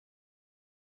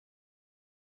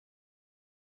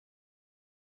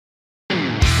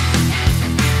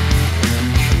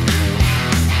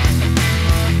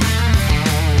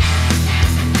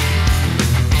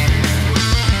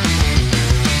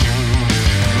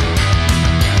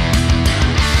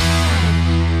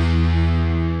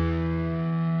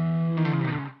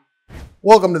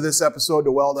Welcome to this episode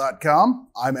of Weld.com.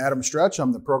 I'm Adam Stretch.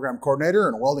 I'm the program coordinator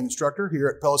and a welding instructor here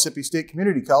at Pellissippi State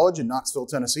Community College in Knoxville,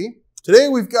 Tennessee. Today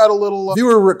we've got a little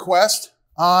viewer request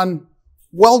on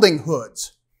welding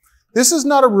hoods. This is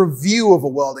not a review of a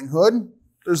welding hood.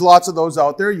 There's lots of those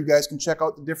out there. You guys can check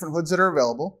out the different hoods that are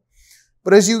available.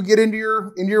 But as you get into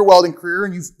your welding career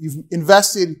and you've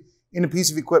invested in a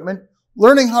piece of equipment,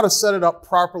 learning how to set it up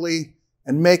properly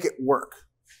and make it work.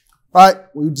 Right,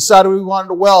 we decided we wanted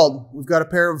to weld. We've got a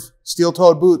pair of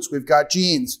steel-toed boots. We've got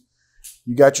jeans.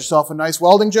 You got yourself a nice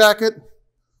welding jacket,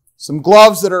 some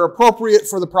gloves that are appropriate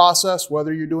for the process,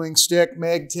 whether you're doing stick,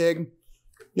 MIG, TIG,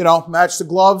 match the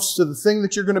gloves to the thing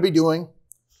that you're going to be doing.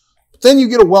 But then you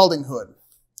get a welding hood.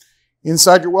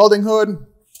 Inside your welding hood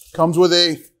comes with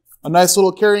a nice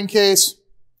little carrying case.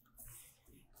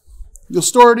 You'll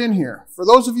store it in here. For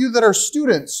those of you that are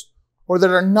students or that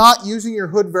are not using your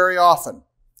hood very often,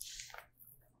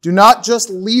 do not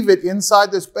just leave it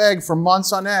inside this bag for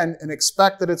months on end and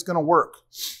expect that it's going to work.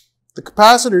 The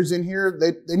capacitors in here,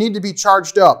 they need to be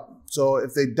charged up. So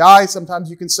if they die, sometimes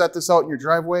you can set this out in your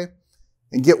driveway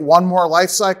and get one more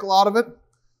life cycle out of it.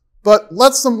 But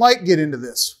let some light get into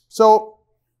this. So,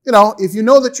 if you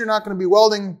know that you're not going to be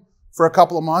welding for a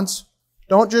couple of months,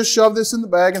 don't just shove this in the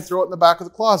bag and throw it in the back of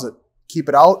the closet. Keep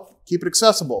it out, keep it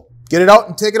accessible. Get it out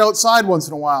and take it outside once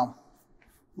in a while.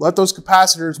 Let those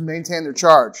capacitors maintain their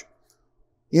charge.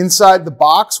 Inside the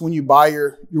box, when you buy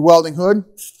your welding hood,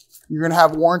 you're going to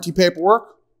have warranty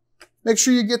paperwork. Make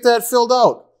sure you get that filled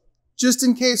out. Just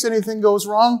in case anything goes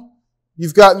wrong,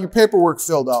 you've gotten your paperwork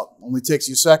filled out. Only takes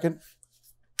you a second.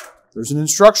 There's an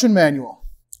instruction manual.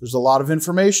 There's a lot of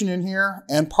information in here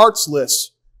and parts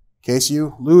lists. In case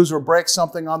you lose or break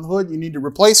something on the hood, you need to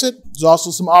replace it. There's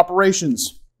also some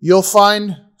operations. You'll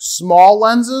find small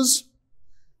lenses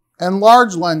and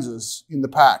large lenses in the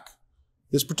pack.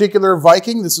 This particular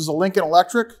Viking, this is a Lincoln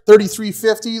Electric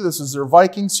 3350. This is their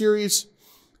Viking series.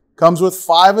 Comes with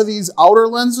 5 of these outer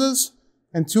lenses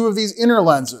and 2 of these inner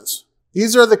lenses.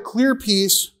 These are the clear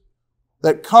piece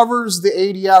that covers the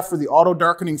ADF or the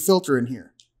auto-darkening filter in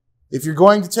here. If you're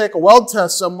going to take a weld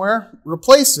test somewhere,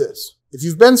 replace this. If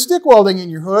you've been stick welding in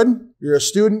your hood, you're a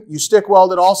student, you stick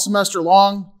welded all semester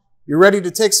long, you're ready to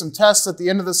take some tests at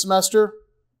the end of the semester,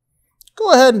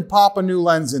 go ahead and pop a new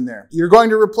lens in there. You're going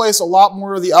to replace a lot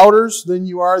more of the outers than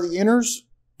you are the inners,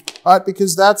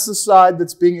 because that's the side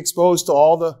that's being exposed to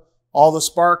all the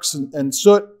sparks and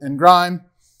soot and grime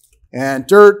and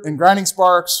dirt and grinding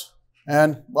sparks.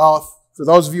 And, well, for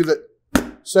those of you that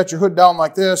set your hood down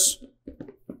like this,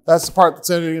 that's the part that's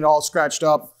ending it all scratched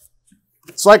up.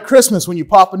 It's like Christmas when you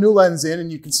pop a new lens in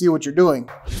and you can see what you're doing.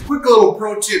 Quick little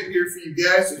pro tip here for you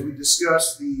guys as we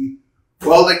discuss the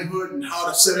welding hood and how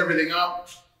to set everything up.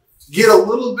 To get a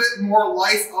little bit more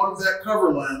life out of that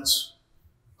cover lens,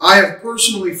 I have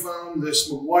personally found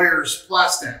this Meguiar's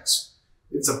Plastex.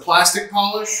 It's a plastic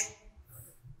polish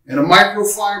and a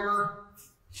microfiber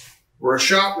or a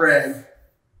shop rag.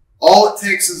 All it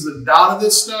takes is a dot of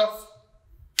this stuff.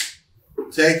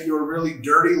 Take your really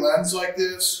dirty lens like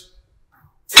this.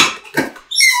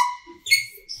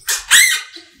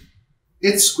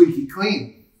 It's squeaky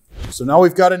clean. So now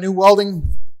we've got a new welding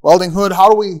hood. How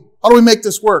do we make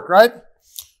this work, right?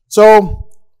 So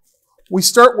we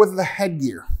start with the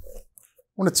headgear. I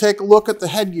want to take a look at the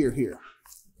headgear here.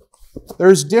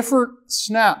 There's different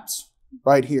snaps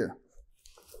right here.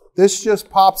 This just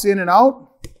pops in and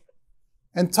out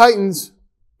and tightens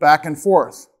back and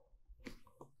forth.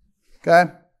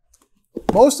 Okay?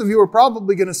 Most of you are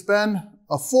probably going to spend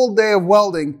a full day of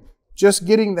welding just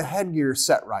getting the headgear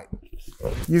set right.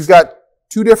 You've got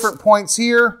 2 different points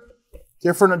here,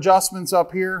 different adjustments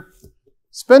up here.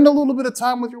 Spend a little bit of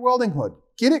time with your welding hood.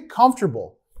 Get it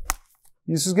comfortable.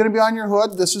 This is going to be on your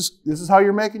hood. This is how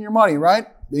you're making your money, right?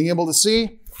 Being able to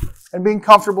see and being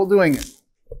comfortable doing it.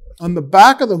 On the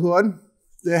back of the hood,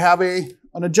 they have an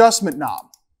adjustment knob.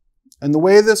 And the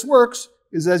way this works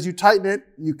is as you tighten it,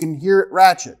 you can hear it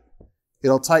ratchet.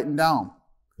 It'll tighten down.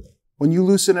 When you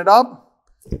loosen it up,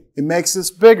 it makes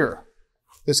this bigger.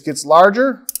 This gets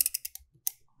larger.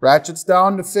 Ratchets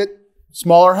down to fit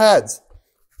smaller heads.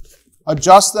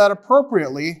 Adjust that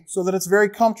appropriately so that it's very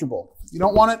comfortable. You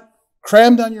don't want it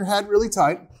crammed on your head really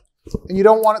tight, and you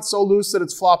don't want it so loose that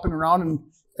it's flopping around and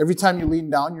every time you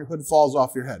lean down, your hood falls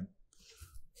off your head.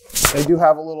 They do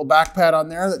have a little back pad on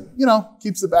there that,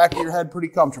 keeps the back of your head pretty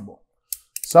comfortable.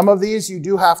 Some of these you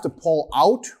do have to pull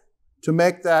out to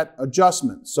make that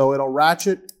adjustment. So it'll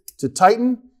ratchet to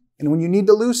tighten, and when you need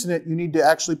to loosen it, you need to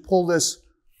actually pull this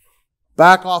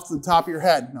back off the top of your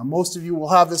head. Now, most of you will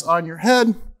have this on your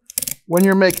head when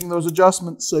you're making those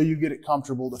adjustments so you get it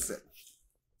comfortable to fit.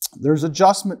 there's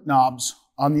adjustment knobs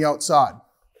on the outside.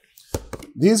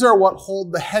 These are what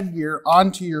hold the headgear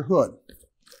onto your hood.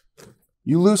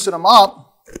 You loosen them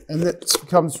up and it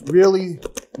becomes really,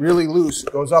 really loose.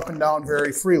 It goes up and down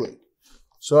very freely.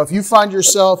 So if you find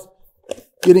yourself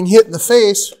getting hit in the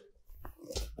face,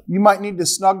 you might need to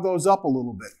snug those up a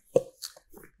little bit.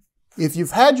 If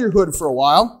you've had your hood for a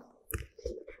while,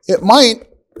 it might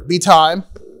be time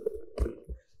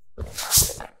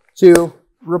to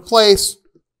replace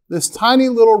this tiny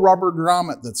little rubber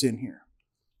grommet that's in here.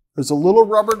 There's a little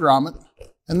rubber grommet,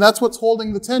 and that's what's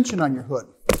holding the tension on your hood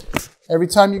every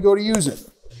time you go to use it.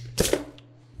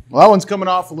 Well, that one's coming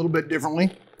off a little bit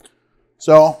differently.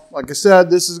 So, like I said,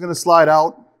 this is going to slide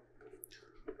out.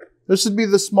 This would be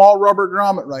the small rubber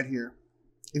grommet right here.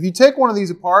 If you take one of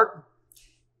these apart,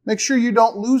 make sure you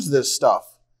don't lose this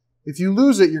stuff. If you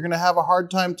lose it, you're going to have a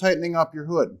hard time tightening up your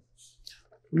hood.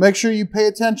 Make sure you pay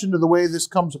attention to the way this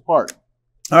comes apart.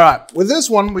 All right, with this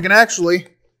one, we can actually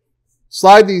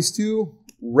slide these two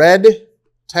red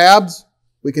tabs.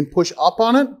 We can push up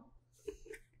on it,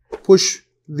 push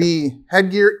the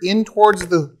headgear in towards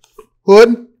the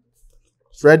hood,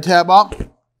 red tab up. And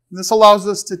this allows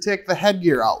us to take the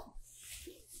headgear out.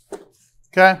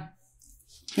 Okay?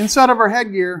 Inside of our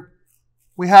headgear,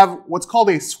 we have what's called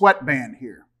a sweatband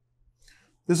here.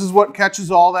 This is what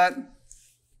catches all that,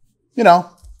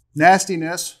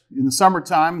 nastiness in the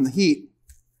summertime and the heat.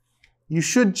 You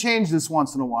should change this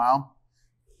once in a while.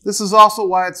 This is also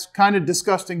why it's kind of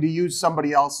disgusting to use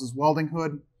somebody else's welding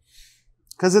hood,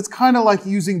 because it's kind of like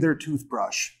using their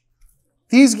toothbrush.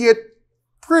 These get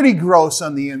pretty gross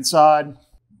on the inside.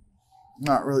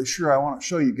 Not really sure I want to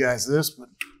show you guys this, but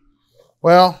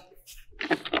well,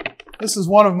 this is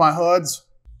one of my hoods.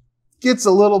 Gets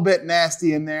a little bit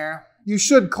nasty in there. You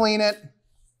should clean it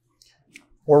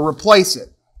or replace it.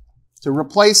 To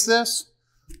replace this,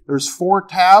 there's 4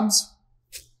 tabs.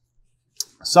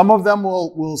 Some of them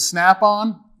will snap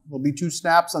on. There'll be 2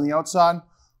 snaps on the outside.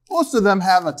 Most of them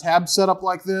have a tab set up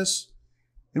like this,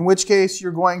 in which case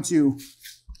you're going to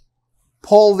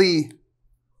pull the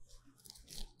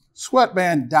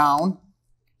sweatband down,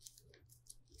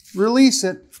 release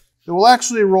it. It will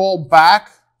actually roll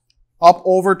back up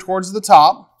over towards the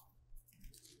top,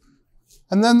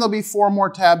 and then there'll be 4 more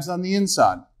tabs on the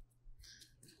inside.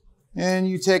 And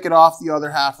you take it off the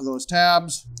other half of those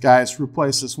tabs. Guys,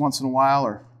 replace this once in a while,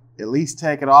 or at least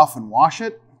take it off and wash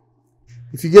it.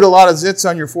 If you get a lot of zits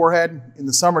on your forehead in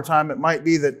the summertime, it might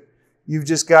be that you've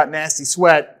just got nasty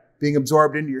sweat being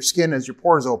absorbed into your skin as your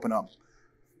pores open up.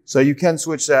 So you can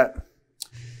switch that.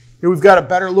 Here we've got a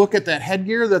better look at that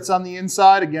headgear that's on the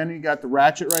inside. Again, you got the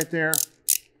ratchet right there.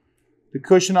 The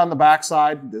cushion on the back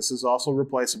side, this is also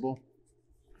replaceable.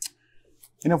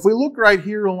 And if we look right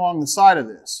here along the side of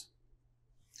this,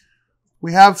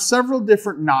 we have several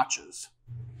different notches.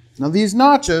 Now these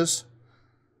notches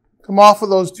come off of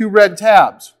those 2 red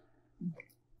tabs.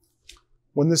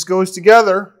 When this goes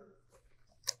together,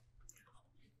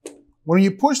 when you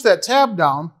push that tab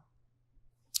down,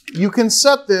 you can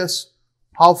set this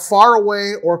how far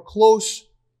away or close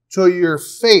to your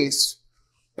face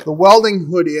the welding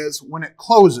hood is when it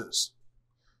closes.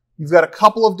 You've got a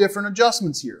couple of different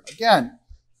adjustments here. Again,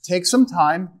 take some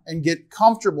time and get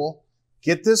comfortable.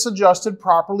 Get this adjusted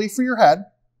properly for your head.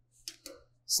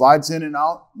 Slides in and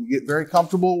out. You get very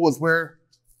comfortable with where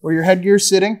your headgear is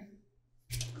sitting.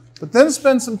 But then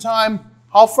spend some time,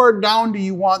 how far down do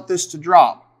you want this to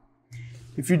drop?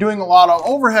 If you're doing a lot of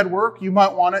overhead work, you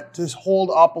might want it to hold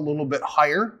up a little bit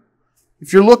higher.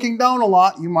 If you're looking down a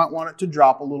lot, you might want it to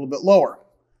drop a little bit lower.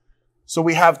 So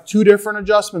we have 2 different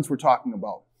adjustments we're talking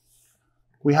about.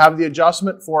 We have the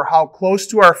adjustment for how close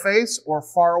to our face or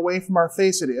far away from our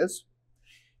face it is.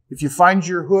 If you find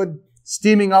your hood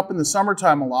steaming up in the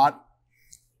summertime a lot,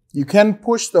 you can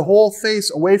push the whole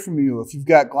face away from you if you've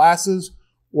got glasses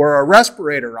or a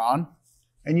respirator on,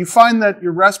 and you find that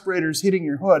your respirator is hitting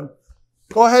your hood,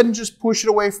 go ahead and just push it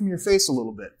away from your face a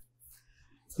little bit.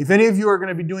 If any of you are going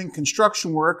to be doing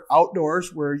construction work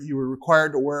outdoors where you are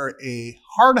required to wear a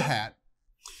hard hat,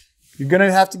 you're going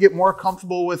to have to get more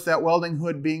comfortable with that welding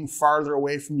hood being farther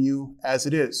away from you as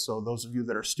it is. So those of you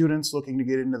that are students looking to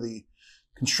get into the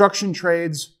construction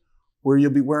trades where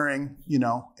you'll be wearing,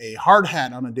 a hard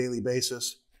hat on a daily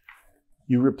basis,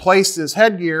 you replace this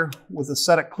headgear with a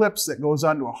set of clips that goes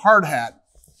onto a hard hat.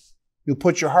 You'll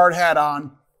put your hard hat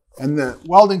on, and the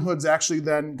welding hood's actually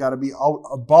then got to be out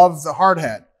above the hard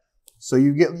hat. So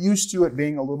you get used to it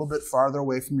being a little bit farther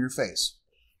away from your face.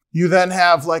 You then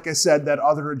have, like I said, that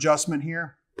other adjustment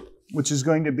here, which is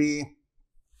going to be,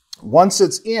 once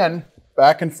it's in,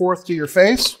 back and forth to your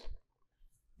face,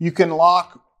 you can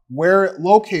lock where it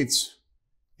locates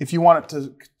if you want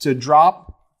it to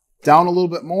drop down a little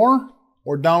bit more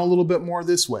or down a little bit more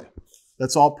this way.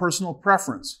 That's all personal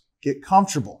preference. Get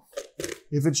comfortable.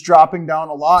 If it's dropping down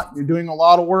a lot, you're doing a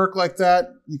lot of work like that,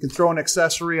 you can throw an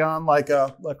accessory on like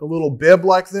a little bib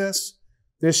like this.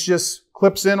 This just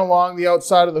clips in along the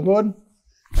outside of the hood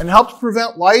and helps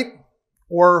prevent light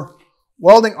or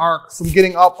welding arc from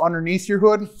getting up underneath your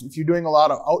hood. If you're doing a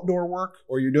lot of outdoor work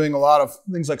or you're doing a lot of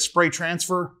things like spray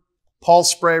transfer,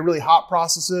 pulse spray, really hot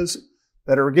processes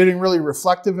that are getting really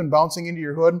reflective and bouncing into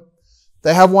your hood.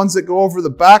 They have ones that go over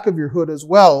the back of your hood as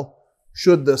well,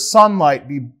 should the sunlight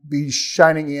be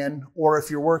shining in, or if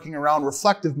you're working around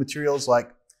reflective materials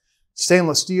like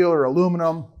stainless steel or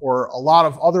aluminum or a lot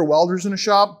of other welders in a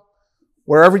shop,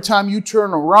 where every time you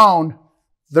turn around,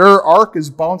 their arc is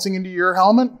bouncing into your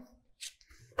helmet.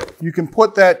 You can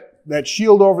put that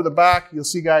shield over the back. You'll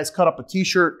see guys cut up a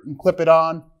t-shirt and clip it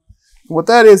on. And what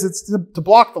that is, it's to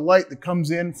block the light that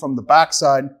comes in from the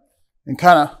backside and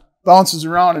kind of bounces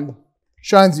around and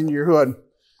shines into your hood.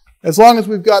 As long as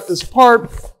we've got this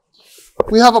part,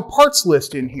 we have a parts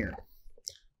list in here.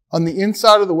 On the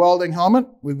inside of the welding helmet,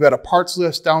 we've got a parts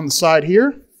list down the side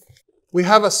here. We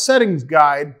have a settings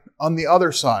guide on the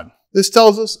other side. This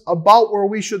tells us about where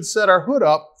we should set our hood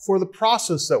up for the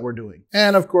process that we're doing.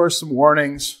 And of course, some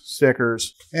warnings,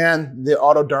 stickers, and the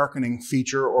auto-darkening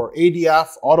feature or ADF,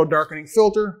 auto-darkening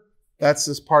filter. That's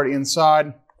this part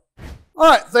inside. All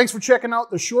right, thanks for checking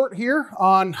out the short here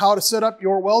on how to set up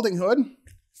your welding hood.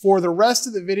 For the rest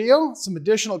of the video, some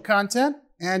additional content,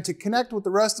 and to connect with the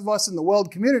rest of us in the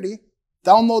Weld community,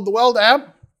 download the Weld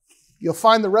app. You'll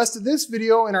find the rest of this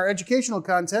video in our educational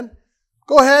content.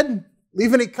 Go ahead,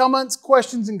 leave any comments,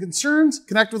 questions, and concerns.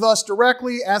 Connect with us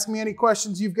directly. Ask me any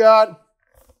questions you've got.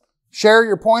 Share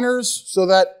your pointers so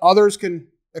that others can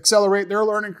accelerate their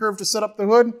learning curve to set up the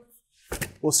hood.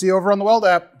 We'll see you over on the Weld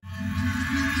app.